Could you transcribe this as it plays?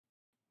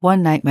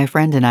One night, my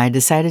friend and I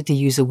decided to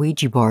use a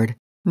Ouija board.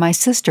 My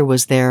sister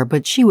was there,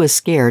 but she was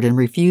scared and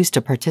refused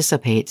to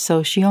participate,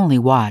 so she only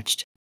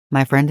watched.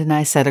 My friend and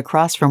I sat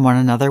across from one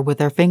another with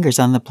our fingers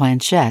on the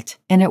planchette,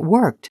 and it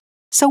worked.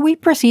 So we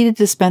proceeded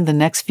to spend the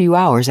next few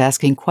hours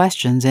asking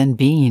questions and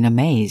being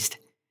amazed.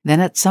 Then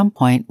at some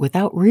point,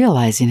 without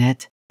realizing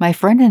it, my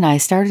friend and I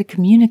started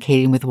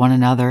communicating with one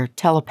another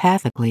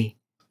telepathically.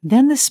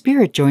 Then the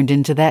spirit joined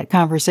into that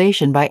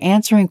conversation by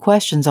answering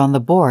questions on the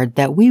board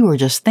that we were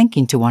just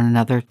thinking to one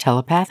another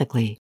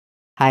telepathically.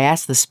 I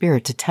asked the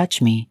spirit to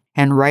touch me,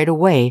 and right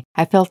away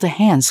I felt a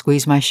hand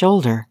squeeze my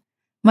shoulder.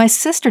 My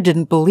sister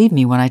didn't believe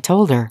me when I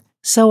told her,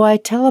 so I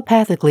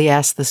telepathically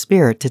asked the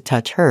spirit to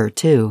touch her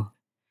too.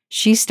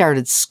 She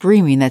started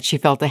screaming that she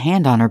felt a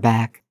hand on her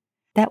back.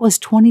 That was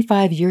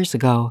 25 years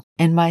ago,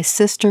 and my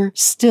sister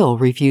still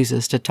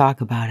refuses to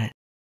talk about it.